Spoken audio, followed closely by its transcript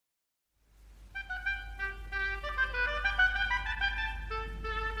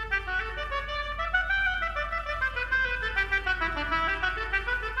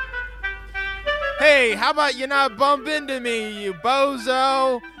Hey, how about you not bump into me, you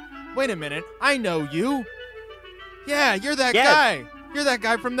bozo? Wait a minute, I know you. Yeah, you're that guy. You're that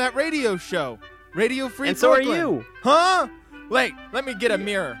guy from that radio show. Radio Free and Brooklyn. So are you. Huh? Wait, let me get a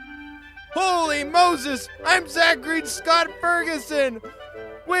mirror. Holy Moses, I'm Zachary Scott Ferguson.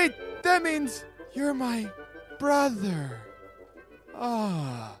 Wait, that means you're my brother.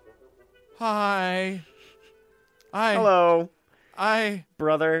 Ah. Hi. Hello.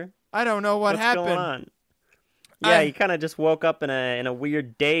 Brother. I don't know what's happened. What's going on? Yeah, you kind of just woke up in a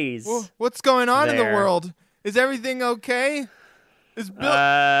weird daze. Well, what's going on in the world? Is everything okay? Is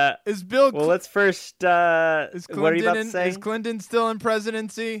Bill? Well, let's first. What are you about to say? Is Clinton still in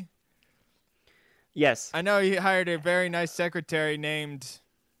presidency? Yes. I know he hired a very nice secretary named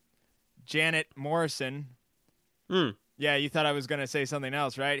Janet Morrison. Yeah, you thought I was going to say something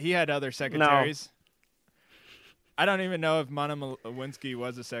else, right? He had other secretaries. No. I don't even know if Monica Lewinsky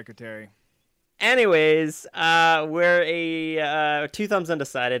was a secretary. Anyways, we're a Two Thumbs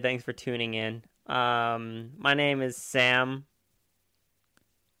Undecided. Thanks for tuning in. My name is Sam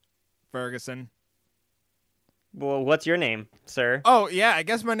Ferguson. Well, what's your name, sir? Oh, yeah, I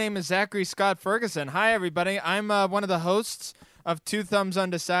guess my name is Zachary Scott Ferguson. Hi, everybody. I'm one of the hosts of Two Thumbs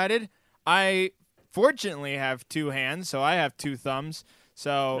Undecided. I fortunately have two hands, so I have two thumbs.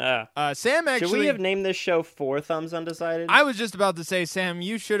 So, Sam actually... Should we have named this show Four Thumbs Undecided? I was just about to say, Sam,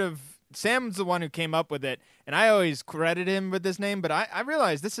 you should have... Sam's the one who came up with it, and I always credit him with this name, but I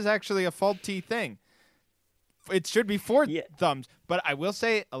realize this is actually a faulty thing. It should be Four Thumbs, but I will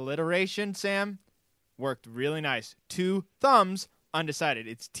say alliteration, Sam, worked really nice. Two Thumbs Undecided.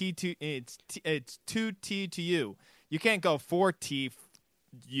 It's two T to you. You can't go 4T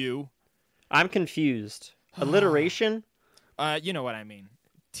you. I'm confused. Alliteration? You know what I mean.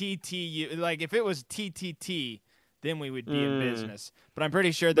 TTU. Like if it was TTT, then we would be in business. But I'm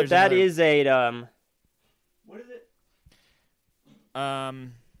pretty sure there's. But that is a What is it?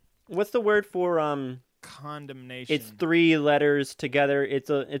 What's the word for condemnation? It's three letters together. It's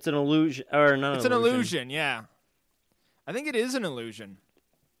an illusion or no? It's an illusion. Yeah. I think it is an illusion.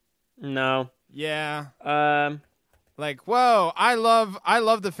 No. Yeah. Like, whoa, I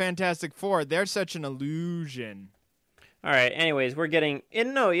love the Fantastic Four. They're such an illusion. All right. Anyways, we're getting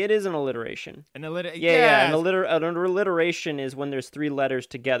no. It is an alliteration. An alliteration is when there's three letters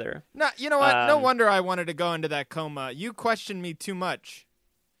together. No, you know what? No wonder I wanted to go into that coma. You questioned me too much.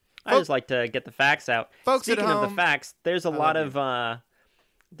 I just like to get the facts out. Folks Speaking at home, of the facts, there's a lot of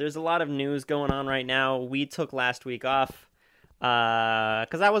news going on right now. We took last week off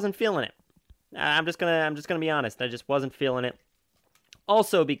because I wasn't feeling it. I'm just gonna be honest. I just wasn't feeling it.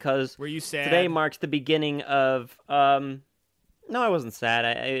 Also, because were you sad? Today marks the beginning of. No, I wasn't sad.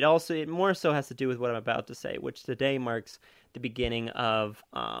 It more so has to do with what I'm about to say, which today marks the beginning of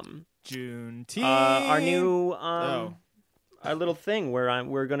Juneteenth. Our new our little thing where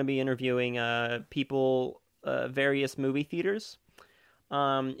we're going to be interviewing people, various movie theaters,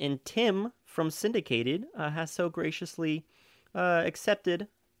 and Tim from Syndicated has so graciously accepted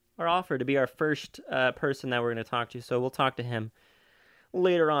our offer to be our first person that we're going to talk to. So we'll talk to him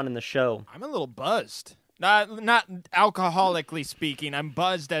later on in the show. I'm a little buzzed. Not alcoholically speaking. I'm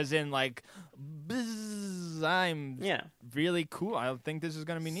buzzed as in like, buzz. I'm really cool. I think this is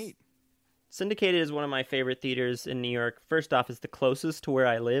going to be neat. Syndicated is one of my favorite theaters in New York. First off, it's the closest to where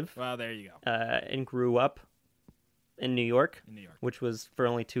I live. Well, there you go. And grew up in New York. Which was for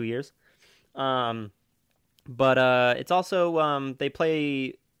only 2 years. But it's also they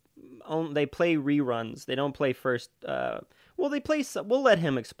play reruns. They don't play first. They play. We'll let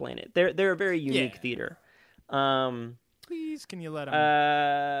him explain it. They're a very unique theater. Please, can you let him?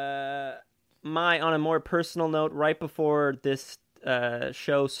 On a more personal note, right before this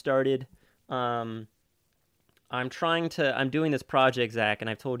show started, I'm doing this project, Zach, and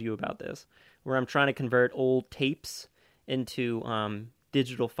I've told you about this, where I'm trying to convert old tapes into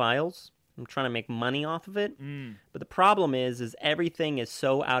digital files. I'm trying to make money off of it. But the problem is everything is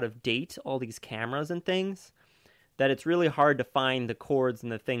so out of date, all these cameras and things, that it's really hard to find the cords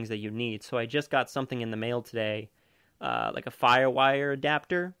and the things that you need. So I just got something in the mail today, like a FireWire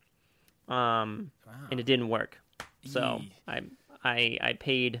adapter, and it didn't work. So I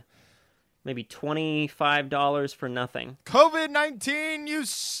paid maybe $25 for nothing. COVID-19, you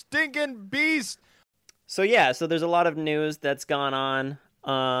stinking beast! So there's a lot of news that's gone on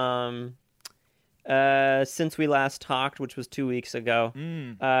since we last talked, which was 2 weeks ago.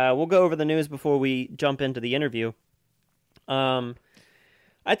 We'll go over the news before we jump into the interview. I'd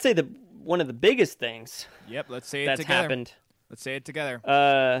say one of the biggest things. Yep, let's say it that's together. Happened. Let's say it together.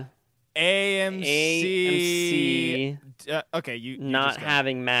 AMC. Okay, you not just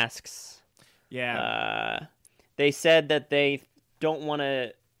having masks Yeah. They said that they don't want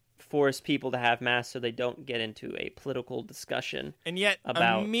to force people to have masks so they don't get into a political discussion. And yet,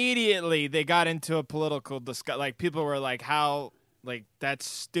 about... immediately they got into a political discussion. Like, people were like, how, like, that's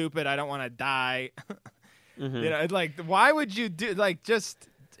stupid. I don't want to die. Mm-hmm. You know, like, why would you do, like, just,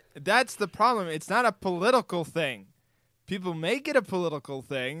 that's the problem. It's not a political thing. People make it a political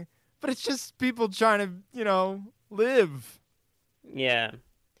thing, but it's just people trying to, you know, live. Yeah.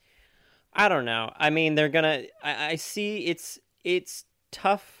 I don't know. I mean, they're gonna. I see. It's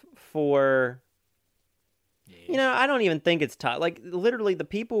tough for. You know, I don't even think it's tough. Like, literally, the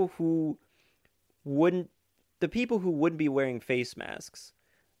people who wouldn't be wearing face masks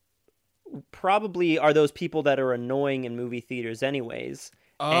probably are those people that are annoying in movie theaters, anyways,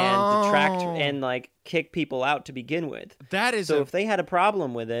 and detract and like kick people out to begin with. That is so. If they had a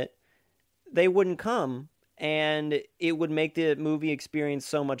problem with it, they wouldn't come. And it would make the movie experience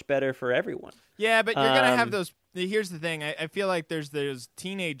so much better for everyone. Yeah, but you're going to have those... Here's the thing. I feel like there's those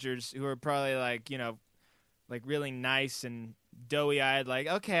teenagers who are probably like, you know, like really nice and doughy-eyed, like,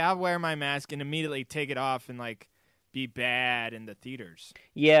 okay, I'll wear my mask and immediately take it off and like be bad in the theaters.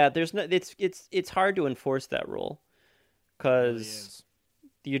 Yeah, there's no... It's hard to enforce that rule because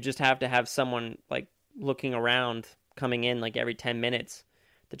you just have to have someone like looking around, coming in like every 10 minutes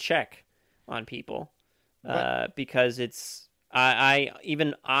to check on people. Because it's I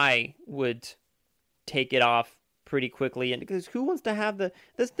would take it off pretty quickly, and because who wants to have the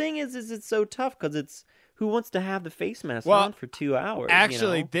thing is it's so tough because it's who wants to have the face mask on for 2 hours.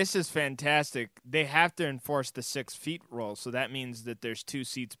 Actually, you know? This is fantastic. They have to enforce the 6 feet rule, so that means that there's 2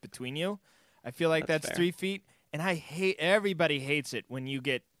 seats between you. I feel like that's 3 feet, and everybody hates it when you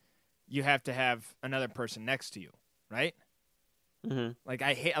have to have another person next to you, right? Mm-hmm. Like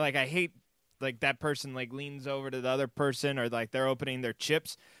I hate. Like that person like leans over to the other person or like they're opening their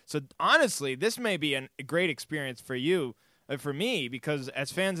chips. So honestly, this may be a great experience for you, for me, because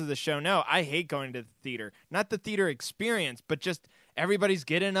as fans of the show know, I hate going to the theater. Not the theater experience, but just everybody's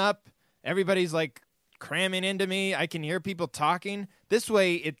getting up. Everybody's like cramming into me. I can hear people talking. This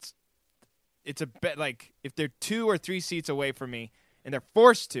way it's a bit like if they're 2 or 3 seats away from me and they're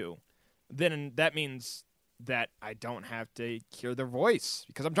forced to, then that means that I don't have to hear their voice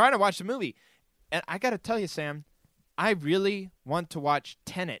because I'm trying to watch the movie. And I got to tell you, Sam, I really want to watch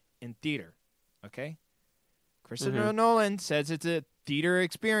Tenet in theater, okay? Christopher Nolan says it's a theater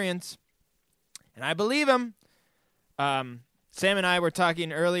experience, and I believe him. Sam and I were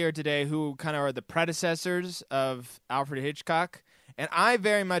talking earlier today who kind of are the predecessors of Alfred Hitchcock, and I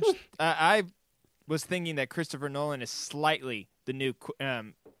very much I was thinking that Christopher Nolan is slightly the new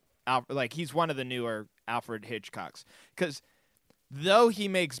like he's one of the newer Alfred Hitchcocks, because though he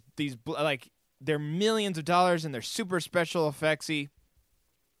makes these like they're millions of dollars and they're super special effectsy,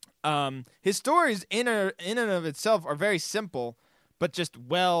 his stories in and of itself are very simple, but just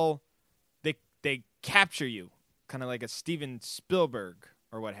they capture you, kind of like a Steven Spielberg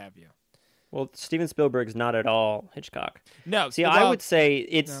or what have you. Well, Steven Spielberg's not at all Hitchcock. No, see, I would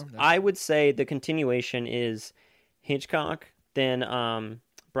say I would say the continuation is Hitchcock, then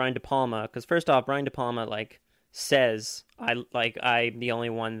Brian De Palma, because first off, Brian De Palma like says I'm the only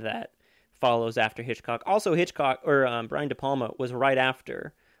one that follows after Hitchcock. Also, Hitchcock or Brian De Palma was right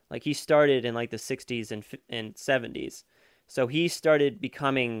after. Like he started in like the 60s and 70s, so he started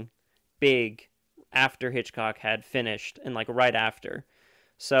becoming big after Hitchcock had finished and like right after.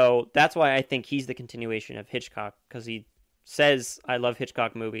 So that's why I think he's the continuation of Hitchcock, because he says I love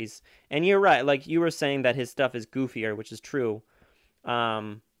Hitchcock movies. And you're right, like you were saying that his stuff is goofier, which is true.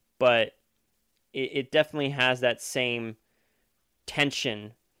 But it definitely has that same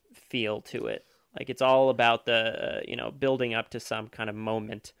tension feel to it. Like it's all about the building up to some kind of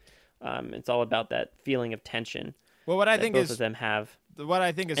moment. It's all about that feeling of tension. Well, what I think both of them have. What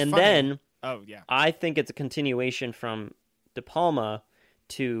I think is and funny. Then oh yeah, I think it's a continuation from De Palma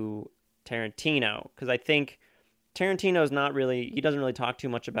to Tarantino, because I think Tarantino's he doesn't really talk too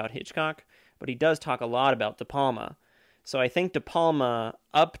much about Hitchcock, but he does talk a lot about De Palma. So I think De Palma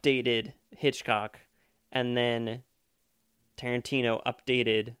updated Hitchcock, and then Tarantino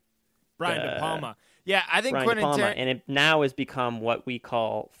updated Brian De Palma. Yeah, I think Brian Quentin De Palma, and it now has become what we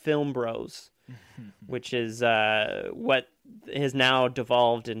call film bros, which is what has now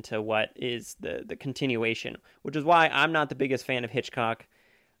devolved into what is the continuation, which is why I'm not the biggest fan of Hitchcock.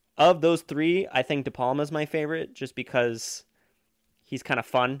 Of those 3, I think De Palma's my favorite, just because he's kind of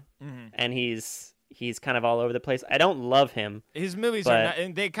fun, and he's kind of all over the place. I don't love him. His movies are not,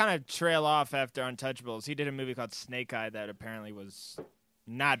 and they kind of trail off after Untouchables. He did a movie called Snake Eye that apparently was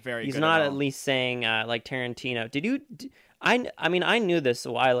not very good. He's not at least saying like Tarantino. I mean, I knew this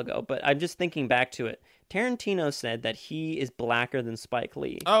a while ago, but I'm just thinking back to it. Tarantino said that he is blacker than Spike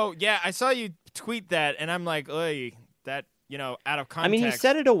Lee. Oh, yeah, I saw you tweet that, and I'm like, oy, that, out of context. I mean, he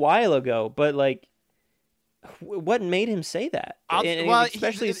said it a while ago, but, like, what made him say that?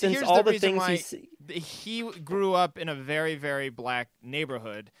 Especially since all the things he grew up in a very, very black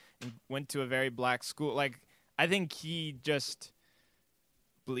neighborhood and went to a very black school. Like, I think he just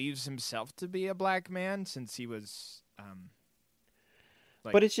believes himself to be a black man since he was...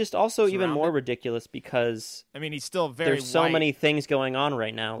 but it's just also even more ridiculous because I mean he's still there's so many things going on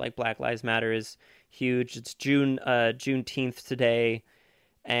right now. Like Black Lives Matter is huge. It's Juneteenth today,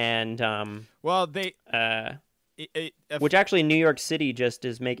 and which actually New York City just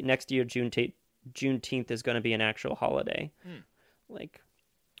is making next year. Juneteenth is going to be an actual holiday,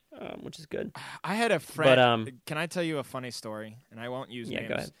 which is good. I had a friend. But, can I tell you a funny story? And I won't use names.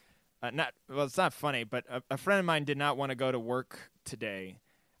 Go ahead. It's not funny, but a friend of mine did not want to go to work today.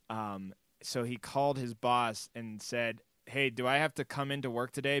 So he called his boss and said, "Hey, do I have to come into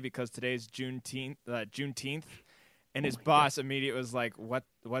work today because today's Juneteenth?" And his boss immediately was like,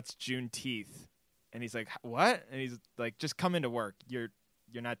 "What's Juneteenth?" And he's like, "What?" And he's like, "Just come into work. You're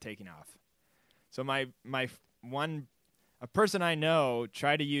not taking off." So a person I know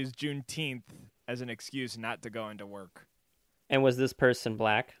tried to use Juneteenth as an excuse not to go into work. And was this person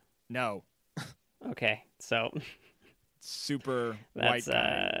black? No. Okay, so super that's white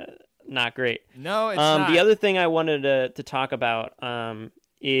guy. Not great. No, it's not. The other thing I wanted to talk about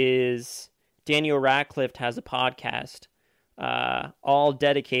is Daniel Radcliffe has a podcast all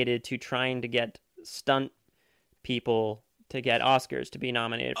dedicated to trying to get stunt people to get Oscars, to be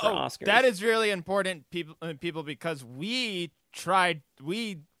nominated for Oscars. That is really important, people, because we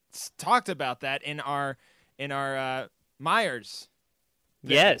talked about that in our Myers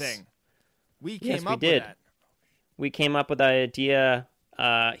thing. We came up with that. We came up with the idea.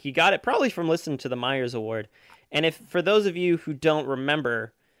 He got it probably from listening to the Myers Award. And if for those of you who don't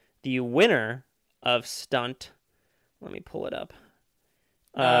remember, the winner of Stunt, let me pull it up.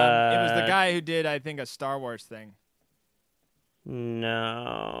 It was the guy who did, I think, a Star Wars thing.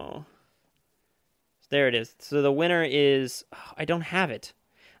 No. There it is. So the winner is... I don't have it.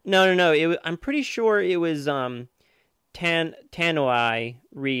 No. I'm pretty sure it was Tanoi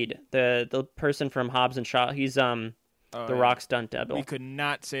Reed, the person from Hobbs and Shaw. He's rock stunt double. We could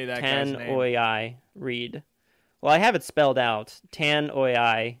not say that guy's name. Tanoi Reed. Well, I have it spelled out.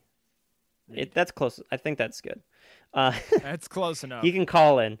 Tanoi. That's close. I think that's good. That's close enough. You can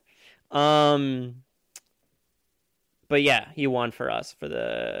call in. But yeah, he won for us for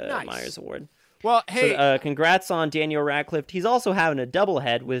the Myers Award. Well, hey, so, congrats on Daniel Radcliffe. He's also having a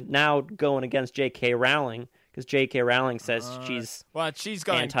doublehead with now going against J.K. Rowling because J.K. Rowling says she's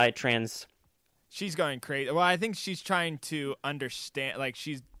going anti-trans. She's going crazy. Well, I think she's trying to understand. Like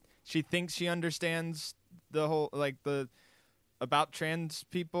she thinks she understands the whole about trans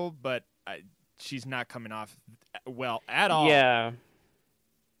people, but she's not coming off well at all. Yeah.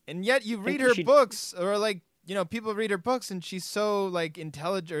 And yet you read her books, or people read her books, and she's so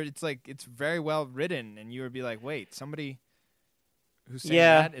intelligent. Or it's very well written, and you would be like, wait, somebody who's saying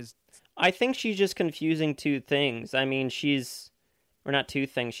that is. I think she's just confusing two things. I mean, not two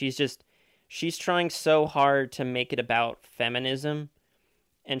things. She's trying so hard to make it about feminism,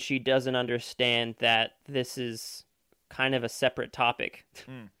 and she doesn't understand that this is kind of a separate topic.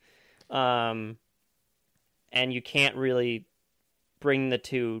 And you can't really bring the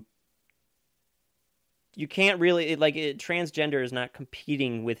two. You can't really transgender is not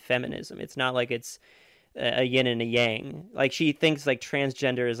competing with feminism. It's not like it's a yin and a yang. Like she thinks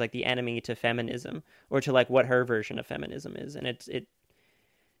transgender is the enemy to feminism, or to what her version of feminism is, and it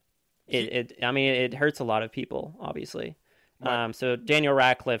hurts a lot of people, obviously. So Daniel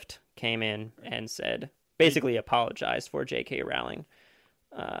Radcliffe came in and basically apologized for J.K. Rowling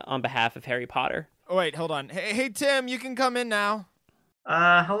on behalf of Harry Potter. Oh, wait, hold on. Hey, Tim, you can come in now.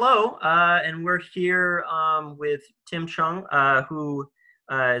 Hello, and we're here with Tim Chung, who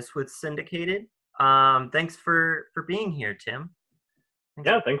is with Syndicated. Thanks for being here, Tim.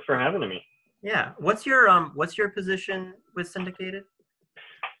 Thanks for having me. Yeah, what's your position with Syndicated?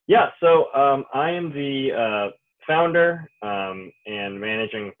 Yeah, so I am the founder and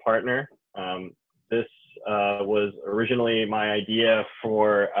managing partner. This was originally my idea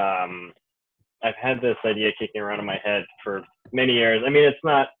for. I've had this idea kicking around in my head for many years. I mean, it's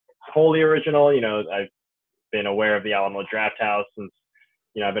not wholly original. I've been aware of the Alamo Draft House since,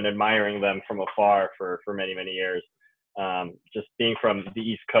 I've been admiring them from afar for many, many years. Just being from the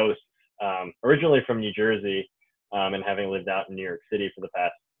East Coast, originally from New Jersey, and having lived out in New York City for the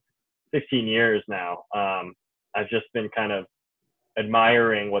past 16 years now. I've just been kind of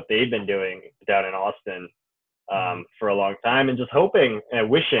admiring what they've been doing down in Austin for a long time, and just hoping and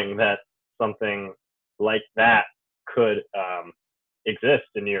wishing that something like that could exist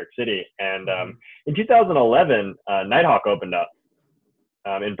in New York City. And in 2011, Nighthawk opened up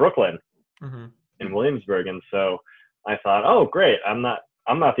in Brooklyn, in Williamsburg, and so I thought, oh, great! I'm not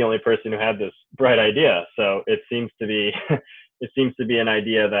the only person who had this bright idea. So it seems to be an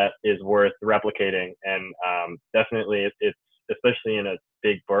idea that is worth replicating, and definitely it's especially in a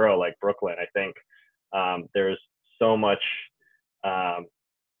big borough like Brooklyn. I think there's so many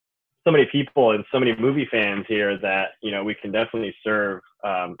people and so many movie fans here that we can definitely serve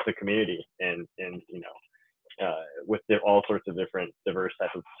the community and with all sorts of different diverse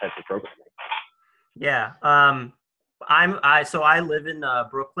types of programming. Yeah. I live in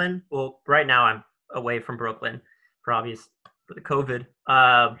Brooklyn. Well, right now I'm away from Brooklyn for the COVID.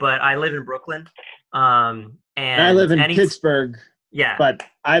 But I live in Brooklyn. And I live in Pittsburgh. Yeah. But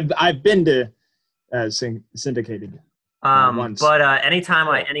I've been to Syndicated once. But anytime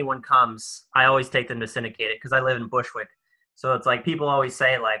anyone comes, I always take them to Syndicated because I live in Bushwick. So it's like people always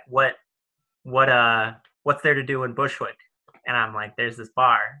say like, what's there to do in Bushwick? And I'm like, there's this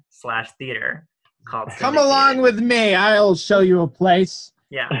bar/theater called Syndicated. Come along with me. I'll show you a place.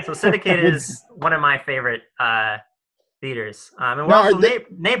 Yeah. So Syndicated is one of my favorite theaters. And we're also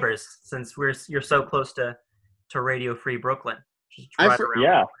neighbors since you're so close to Radio Free Brooklyn. Just right around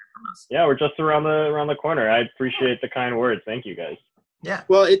yeah. from us. Yeah, we're just around the corner. I appreciate the kind words. Thank you, guys. Yeah.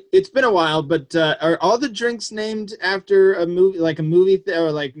 Well, it's been a while, but are all the drinks named after a movie, like a movie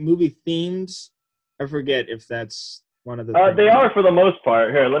or like movie themes? I forget if that's one of the things. They are for the most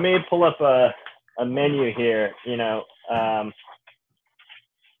part. Here, let me pull up a menu here.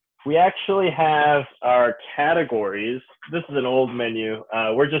 We actually have our categories. This is an old menu.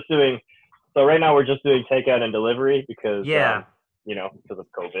 So right now we're just doing takeout and delivery because because of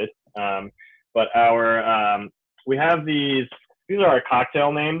COVID. But we have these are our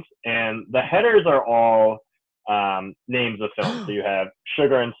cocktail names, and the headers are all names of films. So you have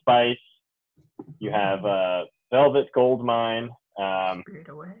Sugar and Spice, you have Velvet Goldmine,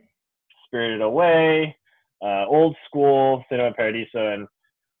 Spirited Away, Old School, Cinema Paradiso, and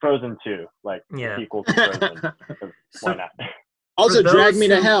Frozen 2, like the sequel to Frozen. Why not? Also, Drag Me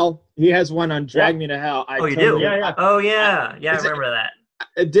to Hell. He has one on Drag Me to Hell. You do? Yeah. Oh, yeah. Yeah, I remember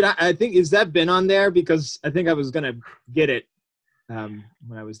that. I think, is that been on there? Because I think I was going to get it when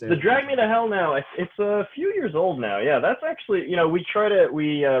I was there. The Drag Me to Hell now, it's a few years old now. Yeah, that's actually,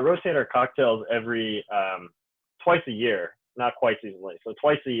 we rotate our cocktails every, twice a year. Not quite seasonally, so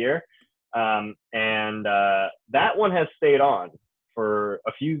twice a year. And that one has stayed on for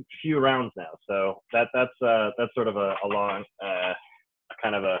a few rounds now, so that's sort of a long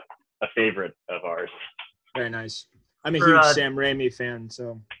kind of a favorite of ours. Very nice. I'm a huge Sam Raimi fan,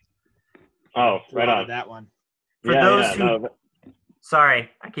 so right on that one. For those who sorry,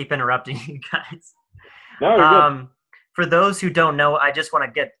 I keep interrupting you guys. No, you're good. For those who don't know, I just want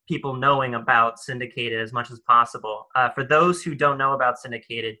to get people knowing about Syndicated as much as possible. For those who don't know about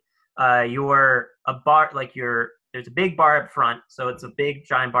Syndicated, you're a bar, there's a big bar up front, so it's a big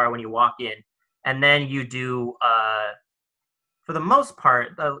giant bar when you walk in, and then you do for the most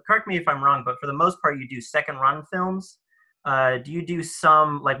part, correct me if I'm wrong, but for the most part you do second run films. Do you do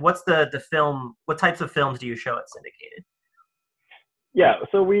some, what's the film, what types of films do you show at Syndicated? Yeah,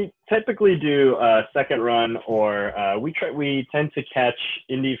 so we typically do second run, or we tend to catch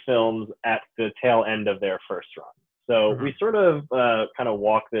indie films at the tail end of their first run. So we sort of kind of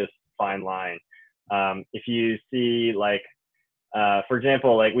walk this fine line. If you see, for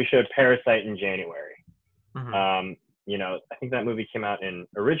example, we showed Parasite in January. I think that movie came out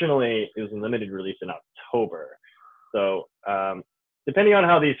originally it was in limited release in October. So depending on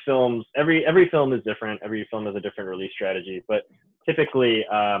how these films, every film is different. Every film has a different release strategy, but typically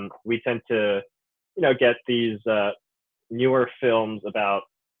we tend to, get these newer films about,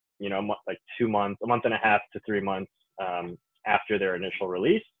 2 months, a month and a half to 3 months after their initial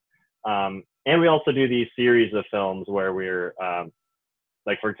release. And we also do these series of films where we're,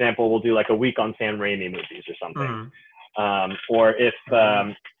 for example, we'll do a week on Sam Raimi movies or something. Or if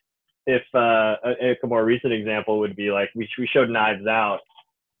a more recent example would be we showed Knives Out,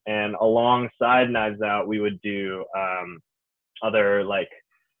 and alongside Knives Out, we would do other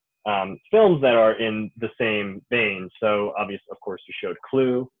films that are in the same vein. So obviously, of course, we showed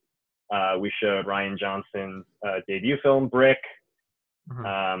Clue. We showed Rian Johnson's debut film, Brick.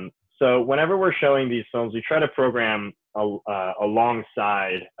 So whenever we're showing these films, we try to program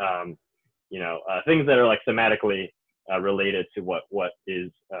alongside, things that are thematically related to what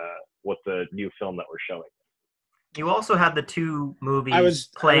the new film that we're showing. You also had the two movies I was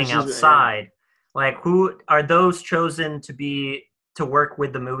playing just, outside. Like, who are those chosen to work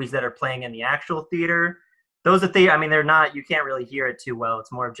with the movies that are playing in the actual theater? Those are I mean, they're not. You can't really hear it too well.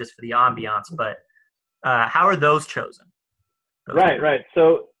 It's more of just for the ambiance. But how are those chosen? Right.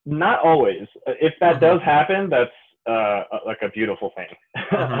 So not always. If that does happen, that's like a beautiful thing.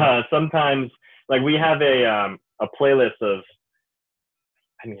 Sometimes, like we have a playlist of,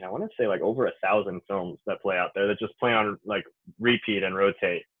 I mean, I want to say like over 1,000 films that play out there that just play on like repeat and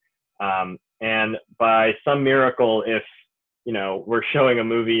rotate. And by some miracle, if we're showing a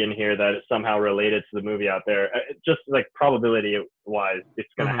movie in here that is somehow related to the movie out there, just like probability wise, it's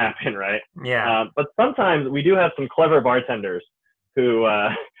going to happen, right? Yeah. But sometimes we do have some clever bartenders who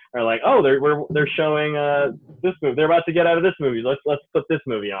are like, oh, they're showing this movie. They're about to get out of this movie. Let's put this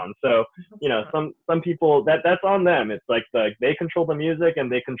movie on. So some people that's on them. It's like they control the music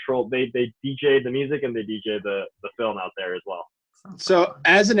and they DJ the music and they DJ the film out there as well. So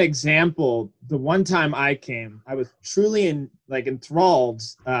as an example, the one time I came, I was truly enthralled.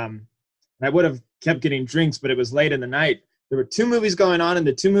 I would have kept getting drinks, but it was late in the night. There were two movies going on, and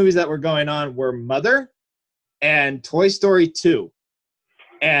the two movies that were going on were Mother and Toy Story 2.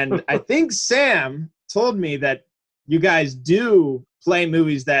 And I think Sam told me that you guys do play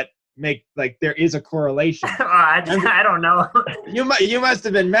movies that make like there is a correlation. I don't know. You must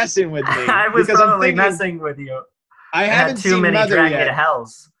have been messing with me. I was probably messing with you. I haven't had too seen many Mother Drag Me yet. to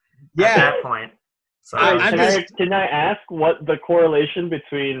Hells at that point. So can I ask what the correlation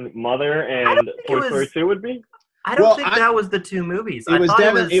between Mother and Toy Story 2 would be? I don't think that was the two movies. It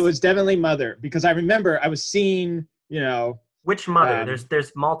was definitely Mother, because I remember I was seeing, which Mother?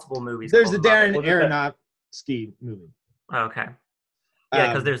 There's multiple movies. There's the Darren Aronofsky movie. Okay. Yeah,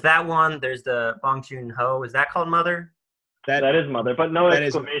 because there's that one. There's the Bong Joon-ho. Is that called Mother? That is Mother, but no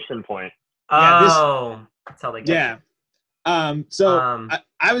exclamation point. Oh, that's how they get it.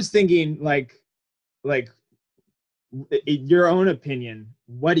 I was thinking like your own opinion.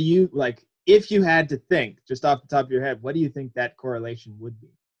 What do you like? If you had to think, just off the top of your head, what do you think that correlation would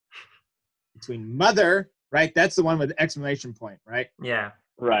be between Mother, right? That's the one with the exclamation point, right? Yeah.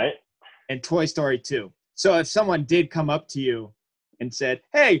 Right. And Toy Story 2. So if someone did come up to you and said,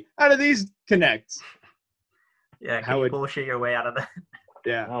 "Hey, how do these connect?" Yeah, can you bullshit your way out of that?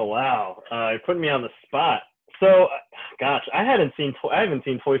 Yeah. Oh wow, you're putting me on the spot. So, gosh, I haven't seen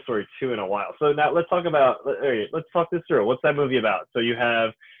Toy Story 2 in a while. So now let's talk this through. What's that movie about? So you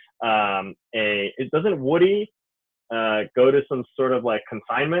have doesn't Woody go to some sort of like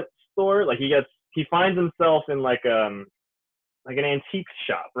consignment store? Like he finds himself in like an antique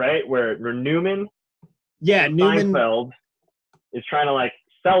shop, right? Where Newman, Seinfeld, is trying to like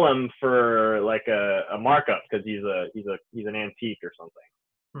sell him for like a markup because he's an antique or something.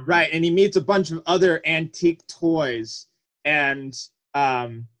 Right, and he meets a bunch of other antique toys, and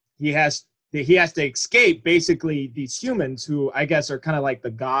he has to escape basically these humans who I guess are kind of like the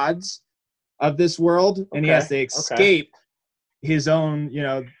gods of this world, and he has to escape his own,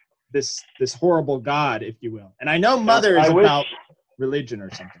 this horrible god, if you will. And I know Mother is about religion or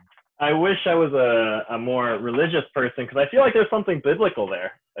something. I wish I was a more religious person, because I feel like there's something biblical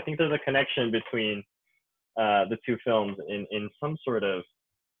there. I think there's a connection between the two films in some sort of,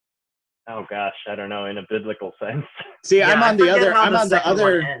 oh gosh, I don't know, in a biblical sense. See, yeah, I'm on the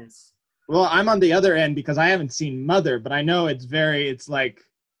other end because I haven't seen Mother, but I know it's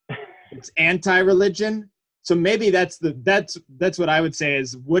anti-religion. So maybe that's what I would say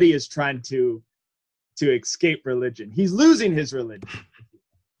is Woody is trying to escape religion. He's losing his religion.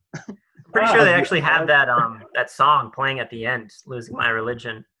 Pretty sure they actually have that song playing at the end, "Losing My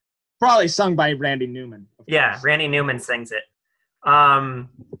Religion." Probably sung by Randy Newman. Yeah, Randy Newman sings it.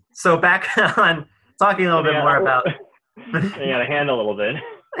 So back on talking a little bit more about you got a hand a little bit.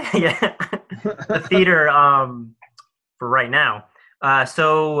 Yeah, the theater for right now.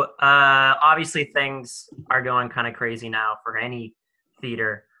 So obviously things are going kind of crazy now for any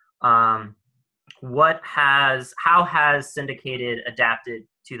theater. How has Syndicated adapted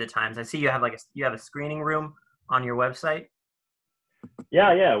to the times? I see you have a screening room on your website.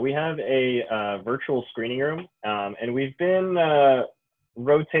 Yeah, we have a virtual screening room, and we've been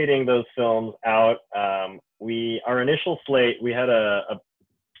rotating those films out. Our initial slate, we had a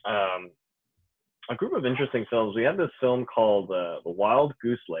group of interesting films. We had this film called The Wild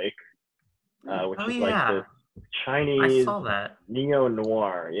Goose Lake, which is like this Chinese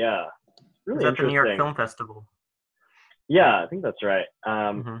neo-noir. Yeah, really interesting. At the New York Film Festival. Yeah, I think that's right.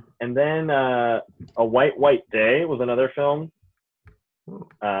 And then A White Day was another film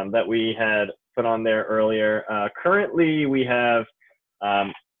that we had put on there earlier. Currently, we have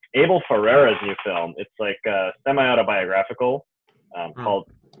Abel Ferrara's new film. It's like semi-autobiographical called,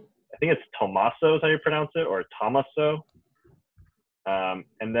 I think it's Tommaso is how you pronounce it, or Tommaso.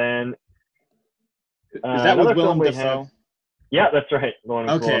 And then is that with Willem Dafoe? Yeah, that's right. The one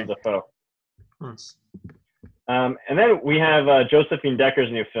with Willem Dafoe. And then we have Josephine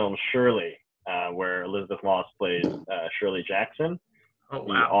Decker's new film, Shirley, where Elizabeth Moss plays Shirley Jackson, the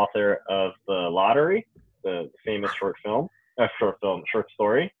author of The Lottery, the famous short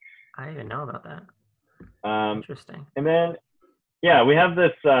story. I didn't even know about that. Interesting. And then, we have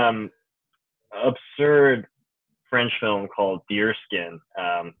this absurd French film called Deerskin.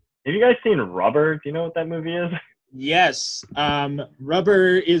 Have you guys seen Rubber? Do you know what that movie is? Yes.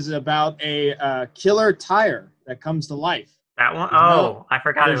 Rubber is about a killer tire that comes to life. That one? Oh, I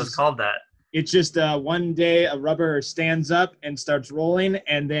forgot it was called that. It's just one day a rubber stands up and starts rolling,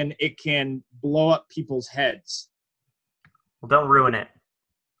 and then it can blow up people's heads. Well, don't ruin it.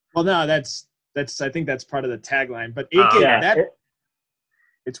 Well, no, that's I think that's part of the tagline. But it's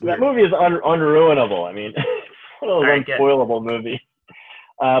weird. That movie is unruinable. I mean, it's one of those unspoilable movies.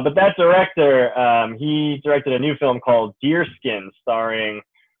 But that director, he directed a new film called Deerskin, starring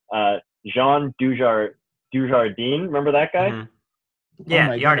Jean Dujardin. Remember that guy? Mm-hmm.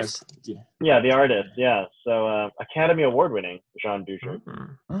 Yeah, the artist. Yeah, the artist. Yeah. So Academy Award winning Jean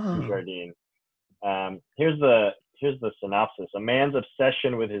Dujardin. Here's the synopsis. A man's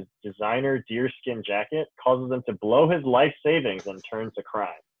obsession with his designer deerskin jacket causes him to blow his life savings and turn to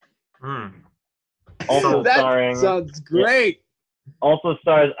crime. Also that starring. Sounds great. Yeah, also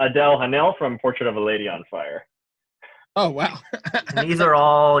stars Adele Hanel from Portrait of a Lady on Fire. Oh wow! And these are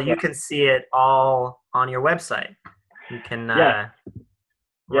all, you can see it all on your website. You can there.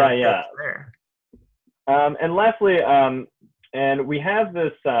 And lastly, and we have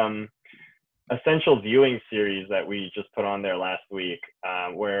this essential viewing series that we just put on there last week,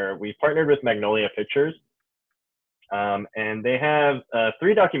 where we partnered with Magnolia Pictures, and they have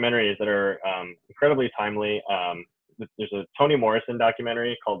 3 documentaries that are incredibly timely. There's a Toni Morrison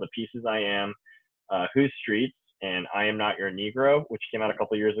documentary called The Pieces I Am, Whose Streets, and I Am Not Your Negro, which came out a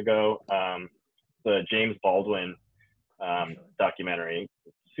couple years ago. The James Baldwin documentary,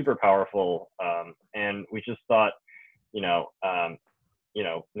 super powerful, and we just thought, now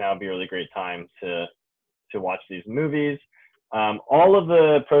would be a really great time to watch these movies. All of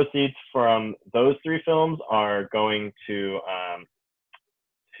the proceeds from those 3 films are going to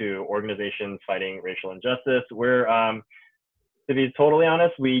organizations fighting racial injustice. We're, to be totally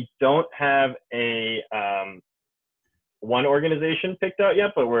honest, we don't have a one organization picked out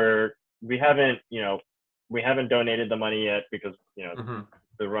yet, but we haven't donated the money yet because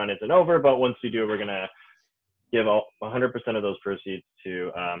the run isn't over. But once we do, we're gonna give 100% of those proceeds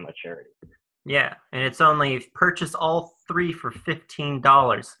to a charity. Yeah, and it's only purchase all 3 for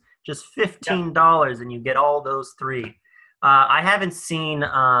 $15. Just $15, and you get all those 3. I haven't seen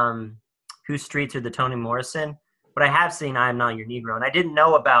Whose Streets or the Toni Morrison, but I have seen I Am Not Your Negro, and I didn't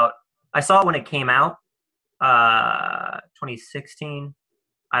know about. I saw it when it came out, 2016.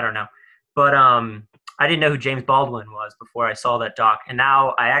 I don't know, but I didn't know who James Baldwin was before I saw that doc, and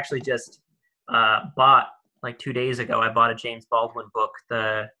now I actually just bought, like 2 days ago, I bought a James Baldwin book,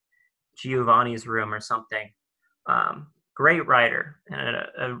 The Giovanni's Room or something. Great writer and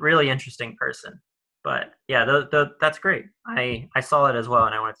a really interesting person. But yeah, that's great. I saw it as well,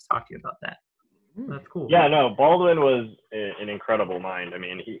 and I wanted to talk to you about that. That's cool. Yeah, no, Baldwin was an incredible mind. I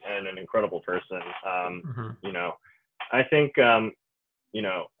mean, and an incredible person. I think,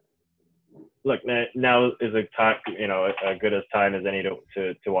 look, now is a time, as good as time as any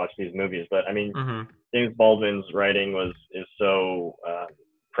to watch these movies. But I mean, James Baldwin's writing is so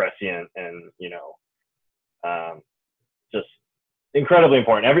prescient and just incredibly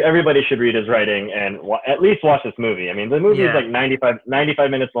important. Everybody should read his writing and at least watch this movie. I mean, the movie is like 95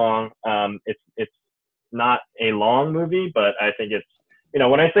 minutes long. It's not a long movie, but I think it's,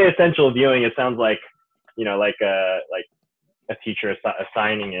 when I say essential viewing, it sounds like, like a teacher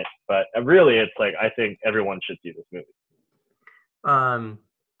assigning it, but really it's like, I think everyone should see this movie.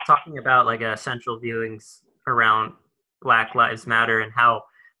 Talking about like essential viewings around Black Lives Matter and how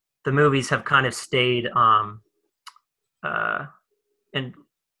the movies have kind of stayed and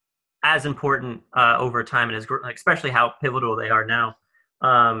as important over time, and especially how pivotal they are now.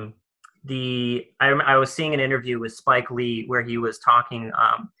 I was seeing an interview with Spike Lee where he was talking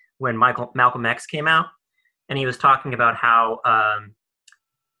when Malcolm X came out, and he was talking about how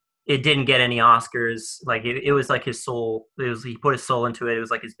it didn't get any Oscars. Like it was like his soul. He put his soul into it. It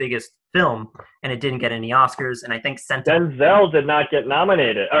was like his biggest film, and it didn't get any Oscars. And I think Denzel did not get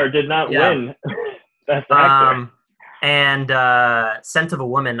nominated or did not win Best Actor. And Scent of a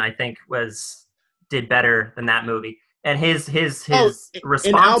Woman, I think, did better than that movie. And his response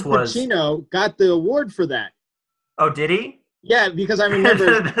and Al was, Pacino got the award for that. "Oh, did he?" Yeah, because I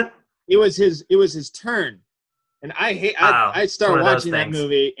remember it was his turn, and I start watching that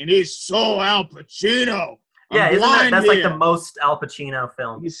movie, and he's so Al Pacino. Yeah, isn't that's like the most Al Pacino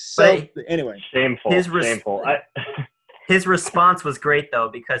film? He's so anyway. Shameful. Shameful. His response was great though,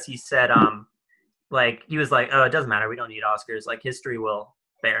 because he said, like he was like, "Oh, it doesn't matter. We don't need Oscars. Like history will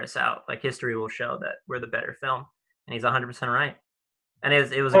bear us out. Like history will show that we're the better film." And he's 100% right. And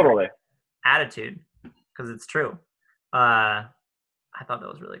it was totally a great attitude, because it's true. I thought that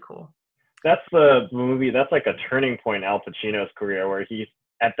was really cool. That's the movie. That's like a turning point in Al Pacino's career, where he's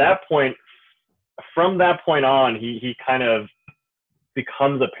at that point. From that point on, he kind of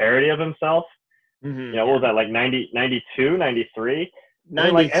becomes a parody of himself. Mm-hmm, you know, what was that, like 92, 93?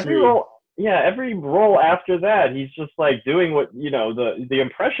 93. Like every role after that, he's just like doing what, you know, the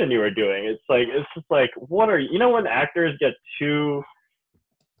impression you were doing. It's just like, what are you know, when actors get too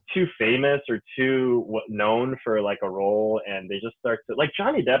famous or too known for like a role, and they just start to, like,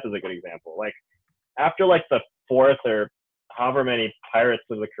 Johnny Depp is a good example. Like after like the fourth or however many Pirates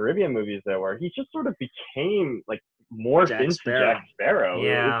of the Caribbean movies there were, he just sort of became like morphed into Jack Sparrow.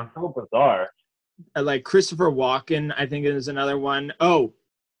 Yeah, it's so bizarre. Like Christopher Walken, I think is another one.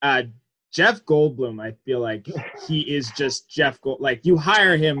 Jeff Goldblum, I feel like he is just Jeff like you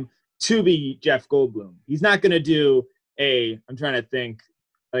hire him to be Jeff Goldblum. He's not going to do I'm trying to think,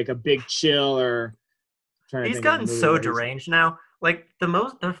 like a Big Chill or he's gotten so deranged now. Like the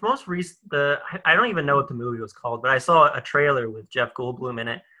most recent, I don't even know what the movie was called, but I saw a trailer with Jeff Goldblum in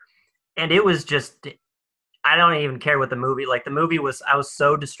it, and it was just, I don't even care what the movie, like the movie was, I was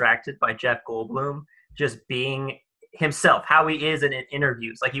so distracted by Jeff Goldblum just being himself, how he is in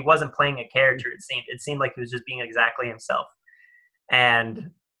interviews. Like he wasn't playing a character. It seemed like he was just being exactly himself.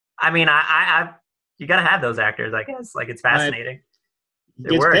 And I mean, you got to have those actors, I guess. Like it's fascinating.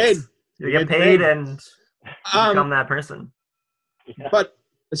 It works. Paid. You get paid and you become that person. Yeah. But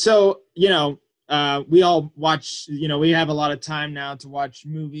so, you know, we all watch, you know, we have a lot of time now to watch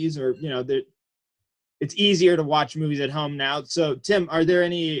movies, or, you know, it's easier to watch movies at home now. So Tim, are there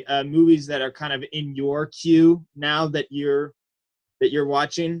any movies that are kind of in your queue now that you're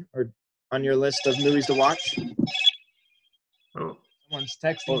watching, or on your list of movies to watch? Oh. Someone's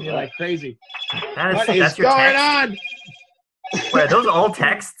texting me like crazy. That's going on? Wait, are those all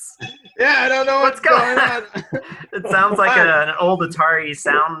texts? Yeah, I don't know what's going on. It sounds like an old Atari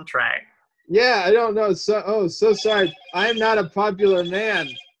soundtrack. Yeah, I don't know. So sorry. I'm not a popular man.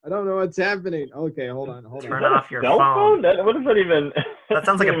 I don't know what's happening. Okay, hold on. Turn off your cell phone. What does that even? That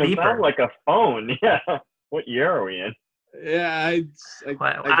sounds like a beeper. Sound like a phone. Yeah. What year are we in? Yeah, I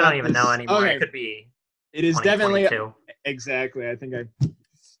don't even know anymore. Okay. It could be. It is definitely exactly. I think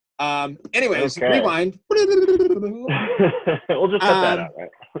anyways, okay. Rewind. We'll just cut that out, right?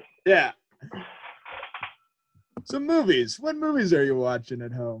 Yeah. So movies. What movies are you watching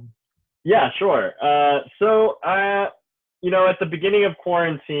at home? Yeah, sure. So you know, at the beginning of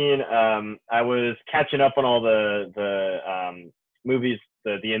quarantine, I was catching up on all the movies,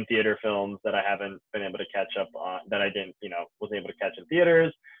 the in-theater films that I haven't been able to catch up on, that I didn't, you know, was able to catch in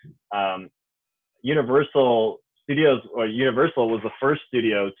theaters. Universal was the first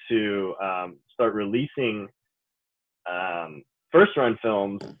studio to start releasing first-run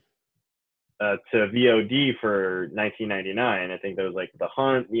films to VOD for 1999. I think there was like The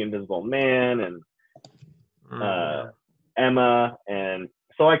Hunt, The Invisible Man, and Emma. And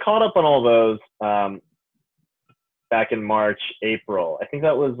so I caught up on all those back in March, April. I think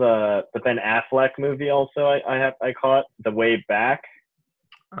that was the Ben Affleck movie also I caught, The Way Back,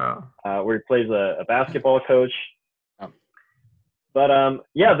 where he plays a basketball coach. But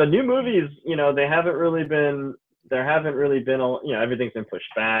yeah, the new movies, you know, there haven't really been you know, everything's been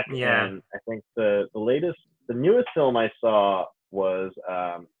pushed back. Yeah. And I think the newest film I saw was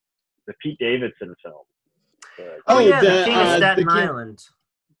the Pete Davidson film. The King of Staten Island.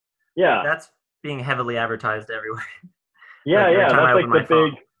 Yeah. That's being heavily advertised everywhere. Yeah, like, that's like the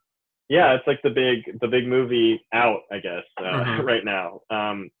phone. big. Yeah, it's like the big movie out, I guess, right now.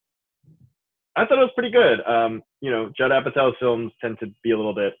 I thought it was pretty good. You know, Judd Apatow's films tend to be a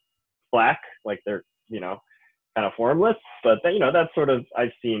little bit flack, like they're, you know, kind of formless. But you know, that's sort of,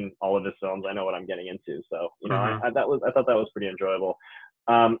 I've seen all of his films. I know what I'm getting into. So you know, I thought that was pretty enjoyable.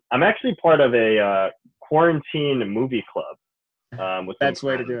 I'm actually part of a quarantine movie club. With That's the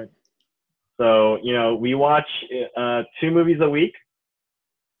way to do it. So you know, we watch 2 movies a week,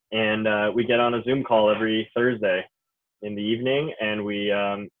 and we get on a Zoom call every Thursday in the evening, and we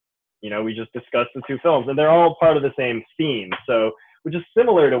we just discuss the two films, and they're all part of the same theme. So, which is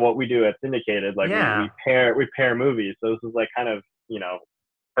similar to what we do at Syndicated. Like we pair movies. So this is like kind of,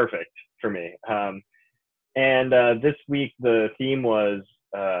 perfect for me. And this week the theme was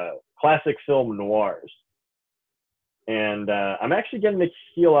classic film noirs. And I'm actually getting to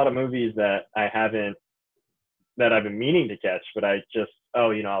see a lot of movies that I've been meaning to catch, but I just,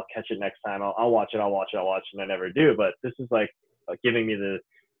 I'll catch it next time. I'll watch it, and I never do. But this is like giving me the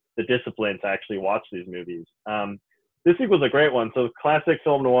discipline to actually watch these movies. This week was a great one. So classic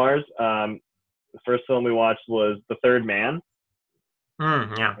film noirs. The first film we watched was The Third Man.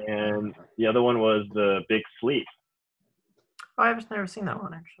 Yeah. And the other one was The Big Sleep. Oh, I've never seen that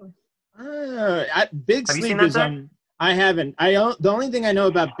one, actually. Big Have Sleep you seen that, is Zach? I haven't. The only thing I know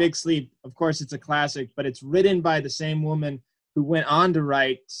about Big Sleep, of course, it's a classic, but it's written by the same woman who went on to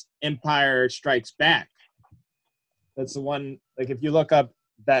write Empire Strikes Back. That's the one. Like, if you look up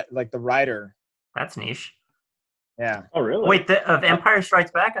that, like, the writer. That's niche. Yeah. Oh, really? Wait, of Empire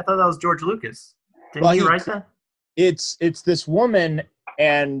Strikes Back? I thought that was George Lucas. Didn't he write that? It's this woman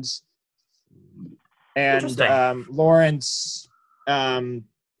and Lawrence, the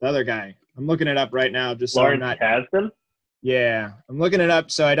other guy. I'm looking it up right now, just so Lawrence I'm not. Kasdan? Yeah, I'm looking it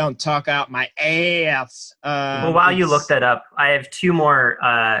up so I don't talk out my ass. Well, while you look that up, I have two more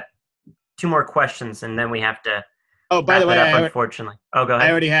questions, and then we have to. Oh, by the way, unfortunately. Oh, go ahead.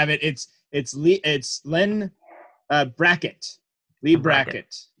 I already have it. It's Len Brackett, Lee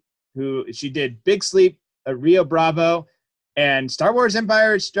Brackett, who she did Big Sleep, Rio Bravo, and Star Wars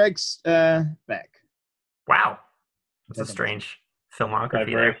Empire Strikes Back. Wow. That's a strange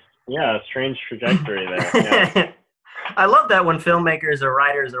filmography there. Yeah, a strange trajectory there. Yeah. I love that when filmmakers or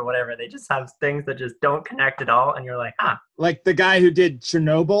writers or whatever, they just have things that just don't connect at all, and you're like, Like the guy who did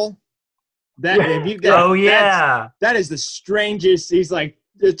Chernobyl. That is the strangest. He's like,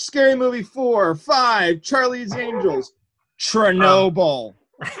 the Scary Movie 4, 5, Charlie's Angels, Chernobyl.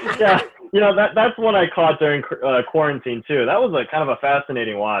 Yeah. That's one I caught during quarantine too. That was kind of a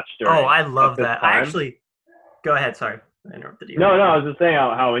fascinating watch. I love that. I actually, go ahead. Sorry, I interrupted you. No, I was just saying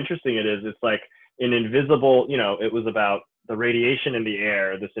how interesting it is. It's like an invisible. It was about the radiation in the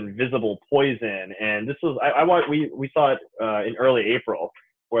air, this invisible poison, and this was we saw it in early April,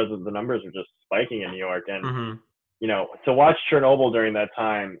 where the numbers were just spiking in New York, and to watch Chernobyl during that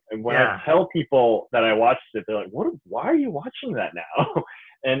time, and when I tell people that I watched it, they're like, why are you watching that now?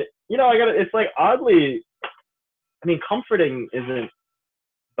 And it's like oddly, comforting isn't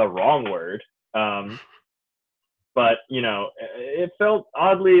the wrong word, but it felt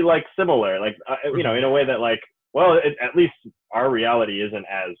oddly like similar, like in a way that at least our reality isn't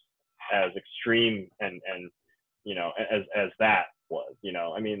as extreme and as that was.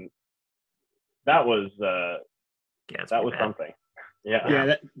 That was something.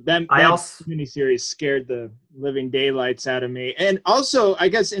 Yeah. That miniseries scared the living daylights out of me. And also, I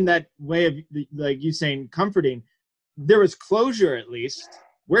guess in that way of, like you saying, comforting, there was closure at least.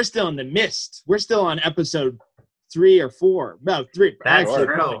 We're still in the mist. We're still on episode 3 or 4. No, 3. That's actually,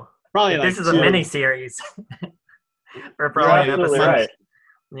 true. Probably this like is 2. a miniseries. Or probably You're absolutely right.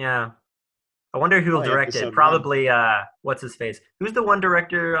 Yeah. I wonder who will direct it. Probably, what's his face? Who's the one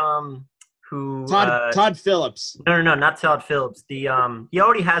director who Todd Phillips. No, not Todd Phillips. He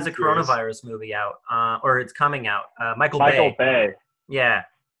already has a coronavirus movie out, or it's coming out. Michael Bay. Yeah,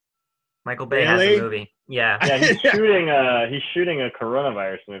 Michael Bay has a movie. Yeah. Yeah, he's shooting a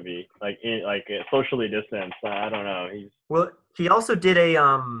coronavirus movie, like socially distanced. I don't know. He also did a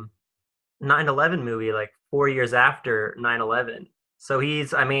 9/11 movie like 4 years after 9/11. So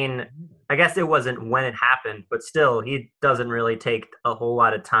I guess it wasn't when it happened, but still, he doesn't really take a whole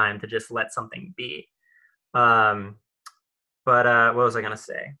lot of time to just let something be. But what was I gonna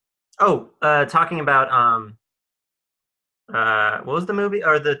say? Oh, talking about what was the movie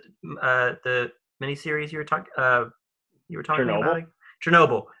or the miniseries you were talking Chernobyl? about?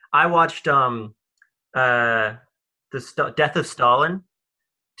 Chernobyl. I watched the Death of Stalin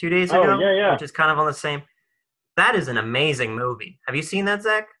 2 days ago. Oh, yeah. Which is kind of on the same. That is an amazing movie. Have you seen that,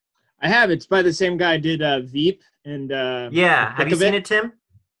 Zach? I have. It's by the same guy who did Veep and yeah. Have you seen it, Tim?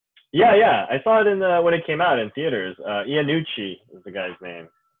 Yeah. I saw it when it came out in theaters. Iannucci is the guy's name.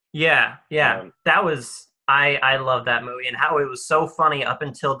 Yeah. That was I love that movie and how it was so funny up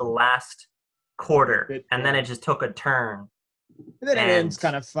until the last quarter, and then it just took a turn. And then it ends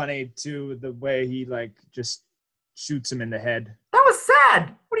kind of funny too, the way he just shoots him in the head. That was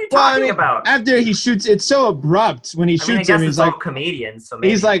sad. What are you talking about? After he shoots, it's so abrupt when he shoots him. He's like comedians, so maybe.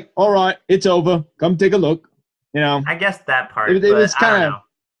 He's like, "All right, it's over. Come take a look." I guess that part. It was kind of.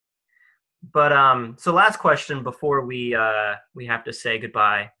 But so last question before we have to say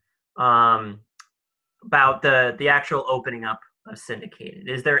goodbye. about the actual opening up of Syndicated.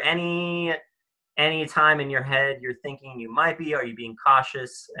 Is there any time in your head you're thinking you might be? Are you being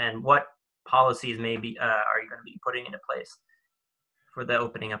cautious? And what policies maybe are you going to be putting into place for the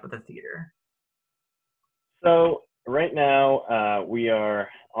opening up of the theater? So right now we are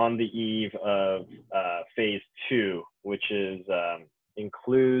on the eve of phase 2, which is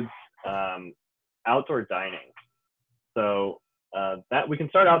includes outdoor dining. So that we can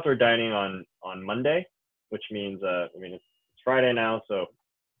start outdoor dining on Monday, which means it's Friday now, so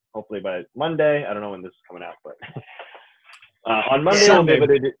hopefully by Monday, I don't know when this is coming out, but on Monday we'll be able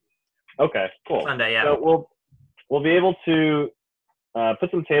to do. Okay, cool. Sunday, yeah. So we'll be able to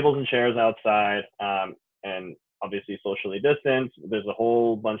put some tables and chairs outside, and obviously socially distanced. There's a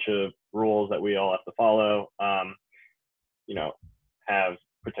whole bunch of rules that we all have to follow. Have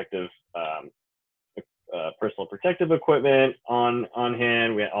protective, personal protective equipment on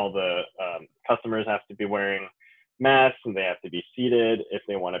hand. All the customers have to be wearing masks, and they have to be seated if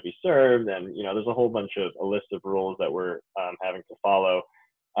they want to be served. And there's a whole bunch of a list of rules that we're having to follow.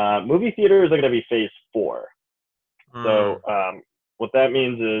 Movie theaters are going to be phase 4. So what that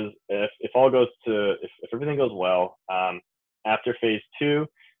means is if everything goes well, after phase 2,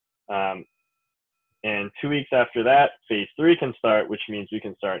 and 2 weeks after that, phase 3 can start, which means we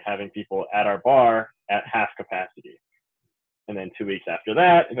can start having people at our bar at half capacity. And then 2 weeks after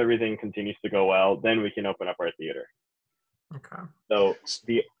that, if everything continues to go well, then we can open up our theater. Okay. So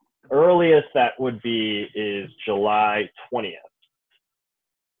the earliest that would be is July 20th.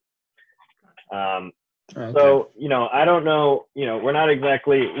 Okay. So, I don't know, we're not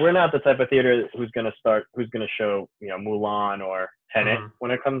the type of theater who's going to show, Mulan or Tenet when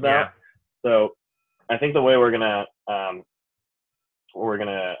it comes out. So I think the way we're going to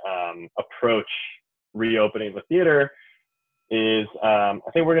approach reopening the theater is, I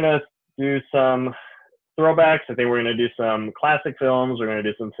think we're going to do some throwbacks. I think we're going to do some classic films. We're going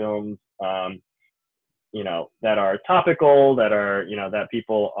to do some films, that are topical, that are, that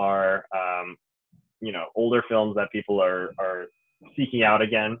people are, older films that people are seeking out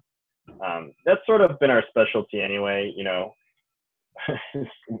again. That's sort of been our specialty anyway.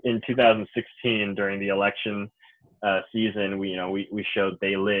 In 2016 during the election season, we showed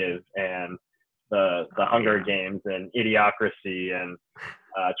They Live and the Hunger Games and Idiocracy and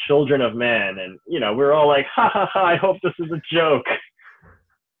Children of Men, and we're all like, ha ha ha, I hope this is a joke,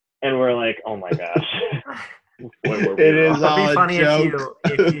 and we're like, oh my gosh. It is all be funny a joke.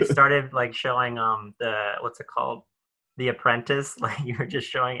 if you started like showing what's it called, The Apprentice, like you were just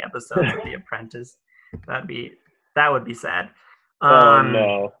showing episodes of The Apprentice. That would be sad. Oh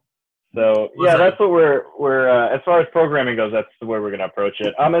no. So yeah, that's what we're as far as programming goes, that's the way we're gonna approach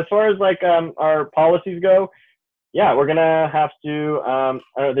it. As far as like our policies go, yeah, we're gonna have to.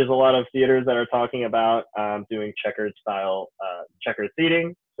 There's a lot of theaters that are talking about doing checkered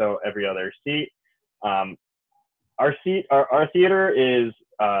seating, so every other seat. Our theater is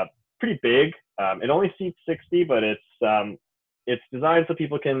pretty big. It only seats 60, but it's designed so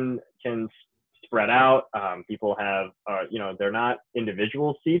people can spread out. People have, they're not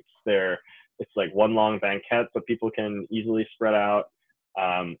individual seats. It's like one long banquette, so people can easily spread out.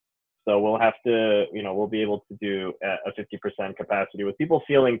 So we'll have to, we'll be able to do a 50% capacity with people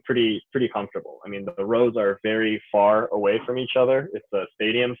feeling pretty comfortable. I mean, the rows are very far away from each other. It's a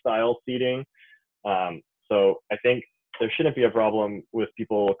stadium style seating. So I think there shouldn't be a problem with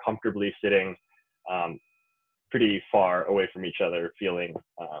people comfortably sitting pretty far away from each other, feeling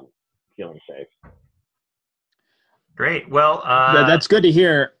safe. Great. Well, that's good to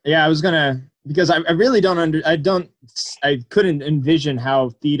hear. Yeah, I was gonna, because I really I couldn't envision how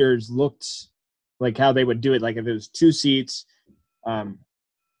theaters looked, like how they would do it, like if it was 2 seats, or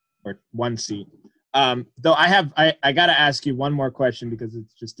 1 seat. Though I gotta ask you one more question because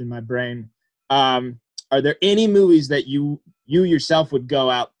it's just in my brain. Are there any movies that you yourself would go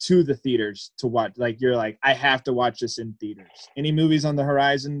out to the theaters to watch? Like you're like, I have to watch this in theaters. Any movies on the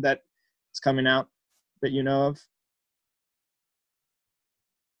horizon that is coming out that you know of?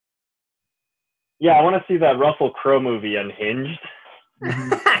 Yeah, I want to see that Russell Crowe movie, Unhinged.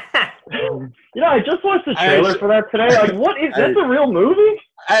 I just watched the trailer for that today. Like, what is that's a real movie?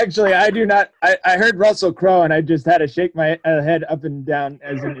 Actually, I do not. I heard Russell Crowe, and I just had to shake my head up and down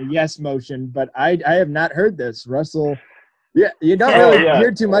as in a yes motion. But I have not heard this. Russell, yeah, you don't really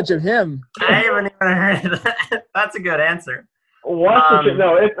hear too much of him. I haven't even heard that. That's a good answer. Watch the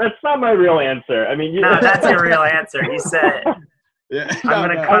No, that's not my real answer. I mean, no, that's your real answer. You said it. Yeah, I'm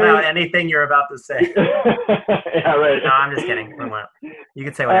going to cut out anything you're about to say. Yeah, right. No, I'm just kidding. You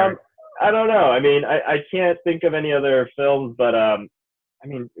can say whatever. I don't know. I mean, I can't think of any other films, but I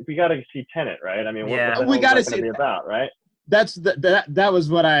mean, we got to see Tenet, right? I mean, Yeah. what We the hell gotta is that see going to be about, right? That's that's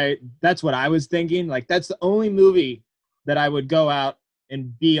what I was thinking. Like, that's the only movie that I would go out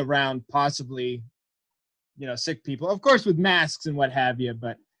and be around possibly, sick people, of course, with masks and what have you.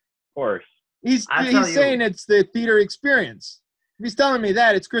 But Of course. he's saying it's the theater experience. If he's telling me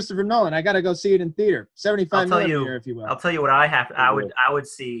that, it's Christopher Nolan. I got to go see it in theater, 75 millimeter, if you will. I'll tell you what I would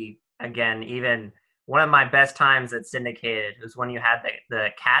see again. Even one of my best times at Syndicated was when you had the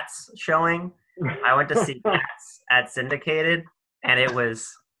Cats showing. I went to see Cats at Syndicated, and it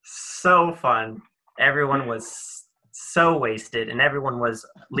was so fun. Everyone was so wasted, and everyone was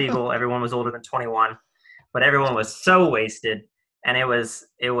legal. Everyone was older than 21, but everyone was so wasted, and it was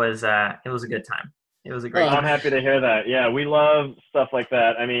a good time. It was a great time. I'm happy to hear that. Yeah, we love stuff like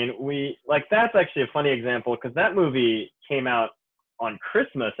that. I mean, that's actually a funny example because that movie came out on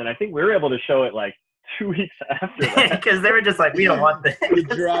Christmas, and I think we were able to show it like 2 weeks after that. Because they were just like, we don't want this.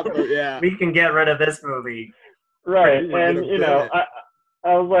 Yeah. We can get rid of this movie. Right. And,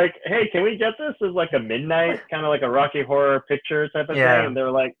 I was like, hey, can we get this as like a midnight, kind of like a Rocky Horror Picture type of thing? And they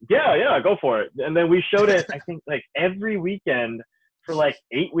were like, yeah, go for it. And then we showed it, I think, like every weekend for like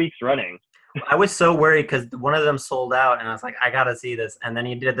 8 weeks running. I was so worried because one of them sold out, and I was like, I got to see this. And then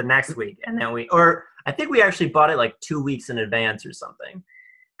he did the next week. And then I think we actually bought it like 2 weeks in advance or something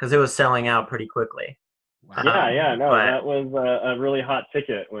because it was selling out pretty quickly. Wow. That was a really hot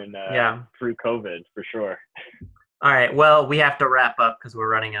ticket when through COVID for sure. All right, well, we have to wrap up because we're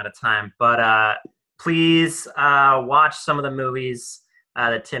running out of time. But please watch some of the movies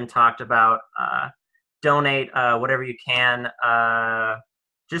that Tim talked about. Donate whatever you can.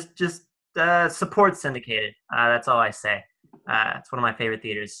 Just support Syndicated. That's all I say. It's one of my favorite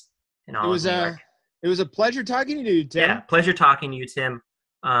theaters in all of New York. It was a pleasure talking to you, Tim. Yeah, pleasure talking to you, Tim.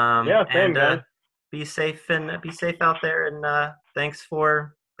 Same, man. Be safe out there, and thanks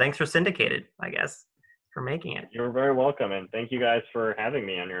for Syndicated, I guess, for making it. You're very welcome, and thank you guys for having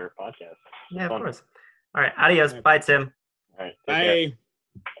me on your podcast. Yeah, of course. All right, adios. Bye, Tim. All right, bye.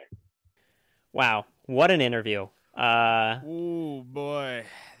 Wow, what an interview. Oh boy,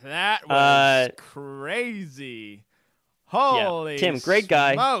 that was crazy. Holy Tim, great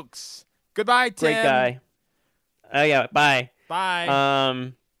guy. Smokes. Goodbye, Tim. Great guy. Oh yeah, bye.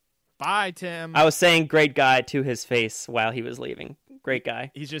 Bye. Bye, Tim. I was saying great guy to his face while he was leaving. Great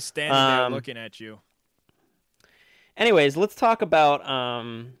guy. He's just standing there looking at you. Anyways, let's talk about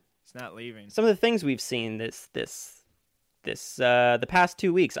He's not leaving. Some of the things we've seen the past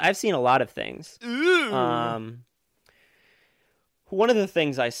 2 weeks. I've seen a lot of things. Ooh. One of the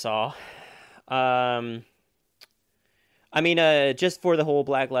things I saw, just for the whole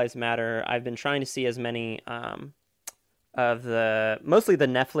Black Lives Matter, I've been trying to see as many mostly the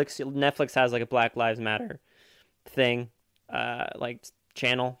Netflix has like a Black Lives Matter thing, like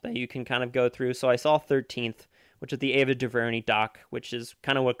channel that you can kind of go through. So I saw 13th, which is the Ava DuVernay doc, which is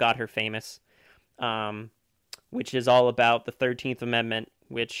kind of what got her famous, which is all about the 13th Amendment,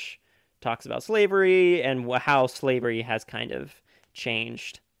 which talks about slavery and how slavery has kind of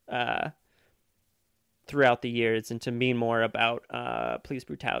changed throughout the years and to mean more about police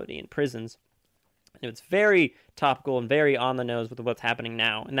brutality in prisons. It's very topical and very on the nose with what's happening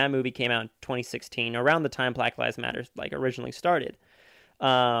now. And that movie came out in 2016, around the time Black Lives Matter originally started.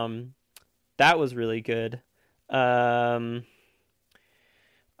 That was really good. I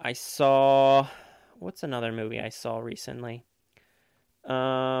saw... What's another movie I saw recently?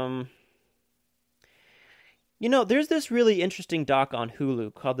 There's this really interesting doc on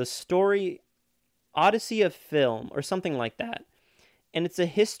Hulu called The Story Odyssey of Film or something like that. And it's a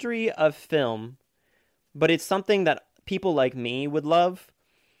history of film, but it's something that people like me would love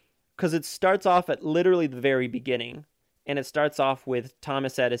because it starts off at literally the very beginning. And it starts off with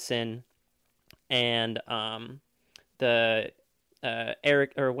Thomas Edison and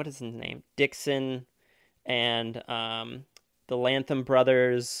Eric, or what is his name? Dixon and the Latham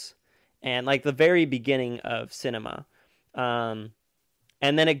brothers and like the very beginning of cinema. And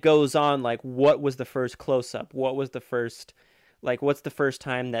then it goes on like what was the first close-up? What was the first, like what's the first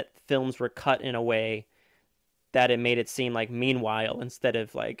time that films were cut in a way that it made it seem like meanwhile instead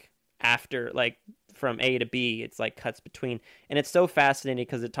of like after, like from A to B, it's like cuts between. And it's so fascinating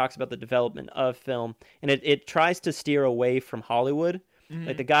because it talks about the development of film and it tries to steer away from Hollywood. Mm-hmm.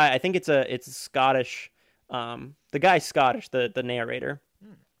 Like the guy, I think it's a Scottish, the guy's Scottish, the narrator,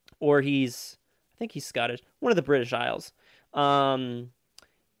 or I think he's Scottish, one of the British Isles. And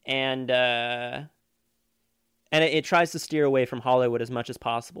it tries to steer away from Hollywood as much as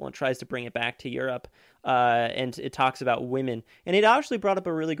possible and tries to bring it back to Europe. And it talks about women. And it actually brought up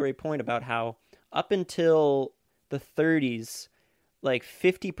a really great point about how up until the 30s, like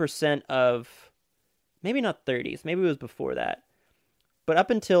 50% of, maybe not 30s, maybe it was before that, but up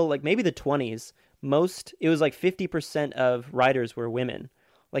until like maybe the 20s, it was like 50% of writers were women.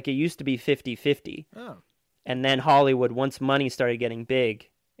 Like it used to be 50-50. Oh. And then Hollywood, once money started getting big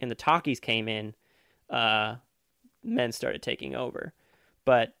and the talkies came in, men started taking over.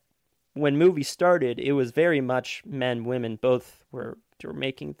 But when movies started, it was very much men, women, both were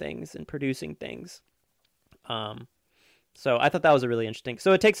making things and producing things. So I thought that was a really interesting.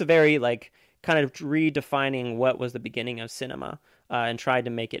 So it takes a very like kind of redefining what was the beginning of cinema and tried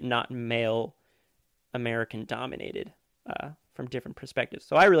to make it not male American dominated from different perspectives.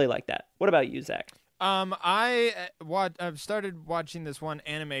 So I really like that. What about you, Zach? I've started watching this one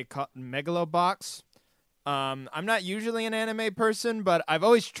anime called Megalobox. I'm not usually an anime person, but I've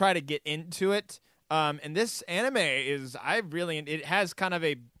always tried to get into it. And this anime it has kind of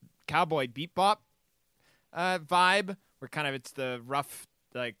a cowboy bebop vibe, where kind of it's the rough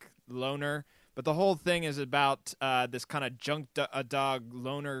like loner, but the whole thing is about this kind of dog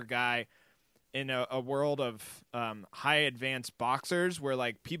loner guy in a world of high advanced boxers, where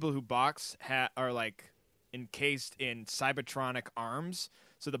like people who box are like encased in cybertronic arms,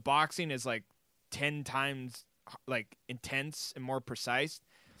 so the boxing is like 10 times like intense and more precise.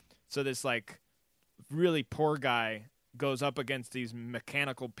 So this like really poor guy goes up against these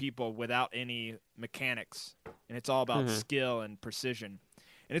mechanical people without any mechanics, and it's all about skill and precision.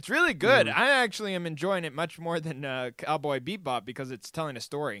 And it's really good. I actually am enjoying it much more than Cowboy Bebop because it's telling a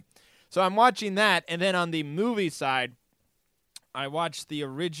story. So I'm watching that, and then on the movie side, I watched the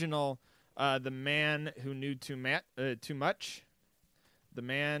original The Man Who Knew Too Much. The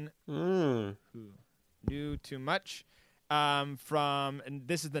Man Who Knew Too Much. And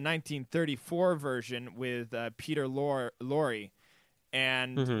this is the 1934 version with Peter Lorre.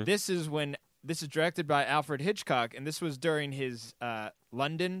 And this is directed by Alfred Hitchcock, and this was during his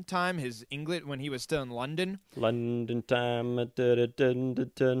London time, his England, when he was still in London. London time.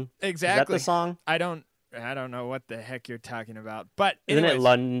 Exactly. Is that the song? I don't know what the heck you're talking about. But isn't it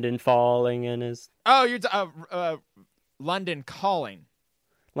London Falling in his... Oh, you're London Calling.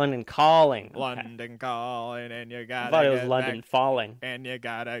 London Calling. London Calling, and you gotta. I thought it was London Falling. And you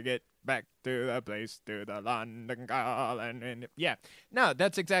gotta get back to the place, to the London Calling. And yeah, no,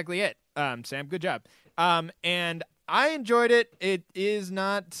 that's exactly it. Sam, good job. And I enjoyed it. It is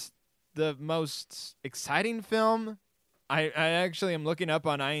not the most exciting film. I actually am looking up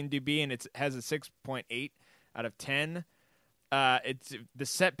on IMDb, and it has a 6.8 out of 10. The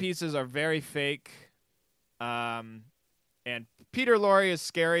set pieces are very fake. And Peter Lorre is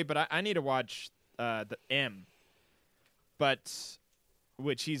scary, but I need to watch the M,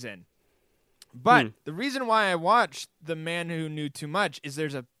 which he's in. But the reason why I watched The Man Who Knew Too Much is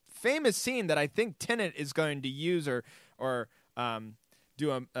there's a famous scene that I think Tenet is going to use or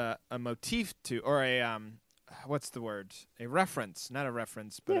do a motif to, or a what's the word? A reference, not a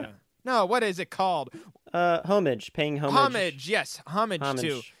reference, but no, what is it called? Homage, paying homage. Homage, yes, homage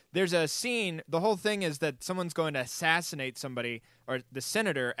to. There's a scene. The whole thing is that someone's going to assassinate somebody, or the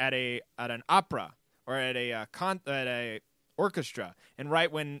senator at an opera or at a orchestra. And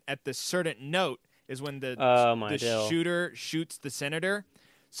right when at the certain note is when the shooter shoots the senator.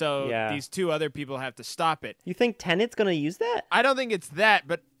 So these two other people have to stop it. You think Tenet's going to use that? I don't think it's that,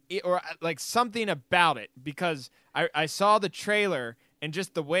 but or like something about it, because I saw the trailer, and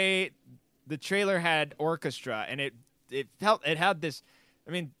just the way the trailer had orchestra, and it had this.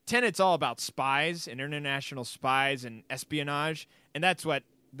 I mean, Tenet's all about spies and international spies and espionage, and that's what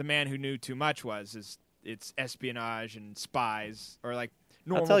The Man Who Knew Too Much was. It's espionage and spies, or like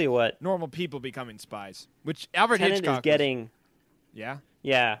I'll tell you what, normal people becoming spies, which Alfred Tenet Hitchcock is getting.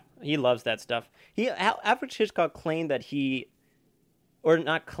 Yeah, he loves that stuff. Alfred Hitchcock claimed that or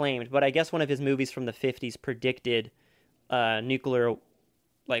not claimed, but I guess one of his movies from the 50s predicted nuclear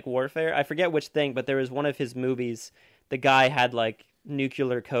like warfare. I forget which thing, but there was one of his movies. The guy had like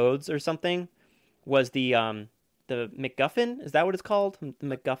nuclear codes or something. Was the MacGuffin? Is that what it's called? The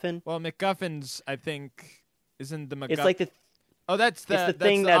MacGuffin? Well, MacGuffins, I think, isn't the MacGuffin. It's like that's the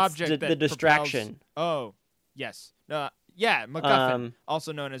thing the that's object the distraction. Oh, yes. MacGuffin,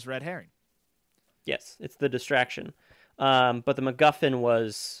 also known as red herring. Yes, it's the distraction. But the MacGuffin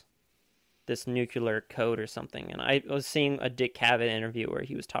was this nuclear code or something, and I was seeing a Dick Cavett interview where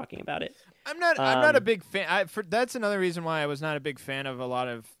he was talking about it. I'm not a big fan. That's another reason why I was not a big fan of a lot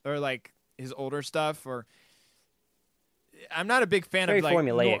of, or like his older stuff, or I'm not a big fan of like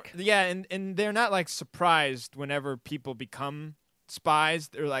formulaic. And they're not like surprised whenever people become spies.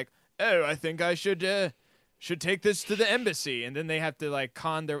 They're like, oh, I think I should take this to the embassy, and then they have to like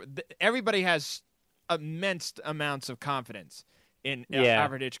everybody has immense amounts of confidence, in Yeah.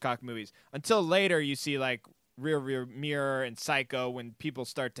 Alfred Hitchcock movies. Until later, you see like Rear Mirror and Psycho when people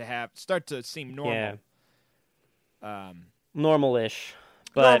start to seem normal. Yeah. Normal-ish.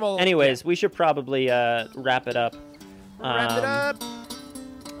 But anyways, we should probably wrap it up. Wrap it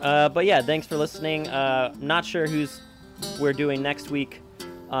up. But yeah, thanks for listening. Not sure who's we're doing next week,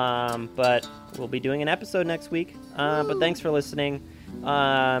 but we'll be doing an episode next week. But thanks for listening,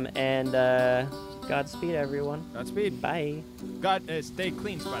 and Godspeed, everyone. Godspeed. Bye. Stay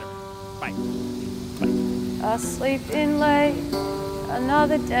clean, Spider-Man. Bye. I sleep in late,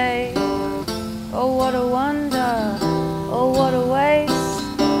 another day. Oh, what a wonder, oh, what a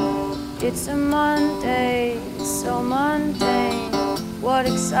waste. It's a Monday, it's so mundane. What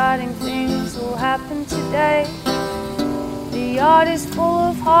exciting things will happen today? The yard is full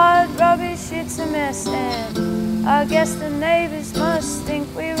of hard rubbish, it's a mess, and I guess the neighbors must think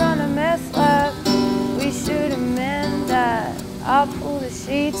we run a meth lab. We should amend that. I pull the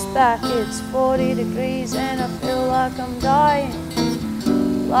sheets back, it's 40 degrees and I feel like I'm dying.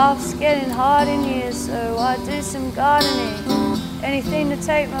 Life's getting hard in here, so I do some gardening. Anything to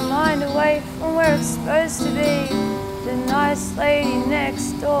take my mind away from where it's supposed to be. The nice lady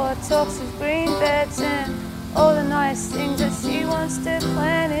next door talks of green beds and all the nice things that she wants to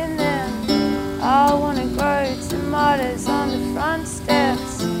plant in them. I want to grow tomatoes on the front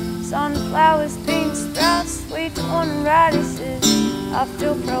steps, sunflowers, bean sprouts, sweet corn and radishes. I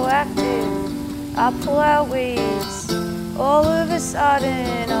feel proactive, I pull out weeds. All of a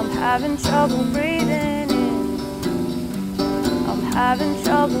sudden I'm having trouble breathing in. I'm having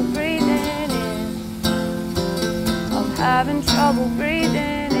trouble breathing in. I'm having trouble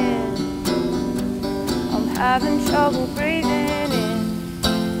breathing in. I'm having trouble breathing in.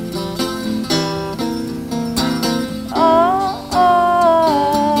 Oh, oh,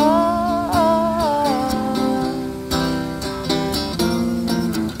 oh,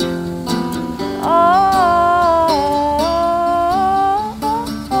 oh.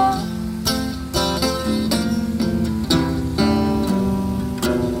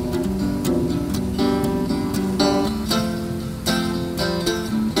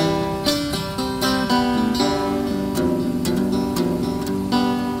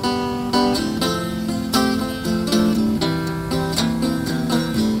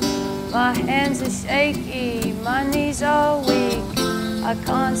 My hands are shaky, my knees are weak. I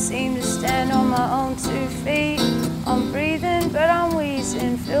can't seem to stand on my own 2 feet. I'm breathing, but I'm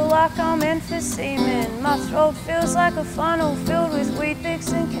wheezing. Feel like I'm emphyseming. My throat feels like a funnel filled with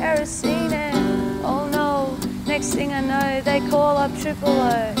Weet-Bix and kerosene. And oh no, next thing I know, they call up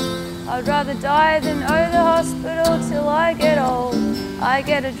AAA. I'd rather die than owe the hospital till I get old. I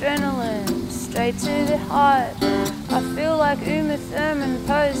get adrenaline straight to the heart. I feel like Uma Thurman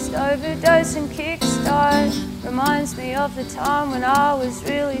post-overdose and kickstart. Reminds me of the time when I was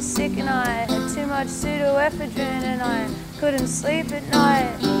really sick and I had too much pseudoephedrine and I couldn't sleep at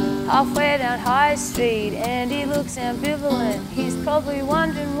night. Halfway down High Street, Andy looks ambivalent. He's probably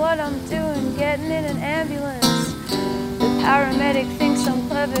wondering what I'm doing, getting in an ambulance. The paramedic thinks I'm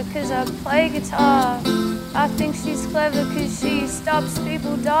clever cause I play guitar. I think she's clever cause she stops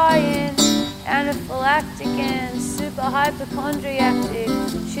people dying. Anaphylactic and super hypochondriac.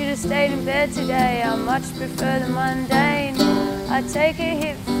 Should have stayed in bed today, I much prefer the mundane. I take a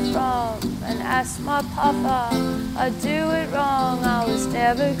hit from an asthma puffer. I do it wrong, I was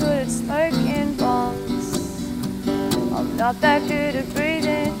never good at smoking bongs. I'm not that good at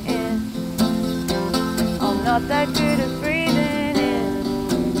breathing in. I'm not that good at breathing in.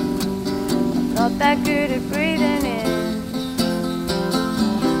 I'm not that good at breathing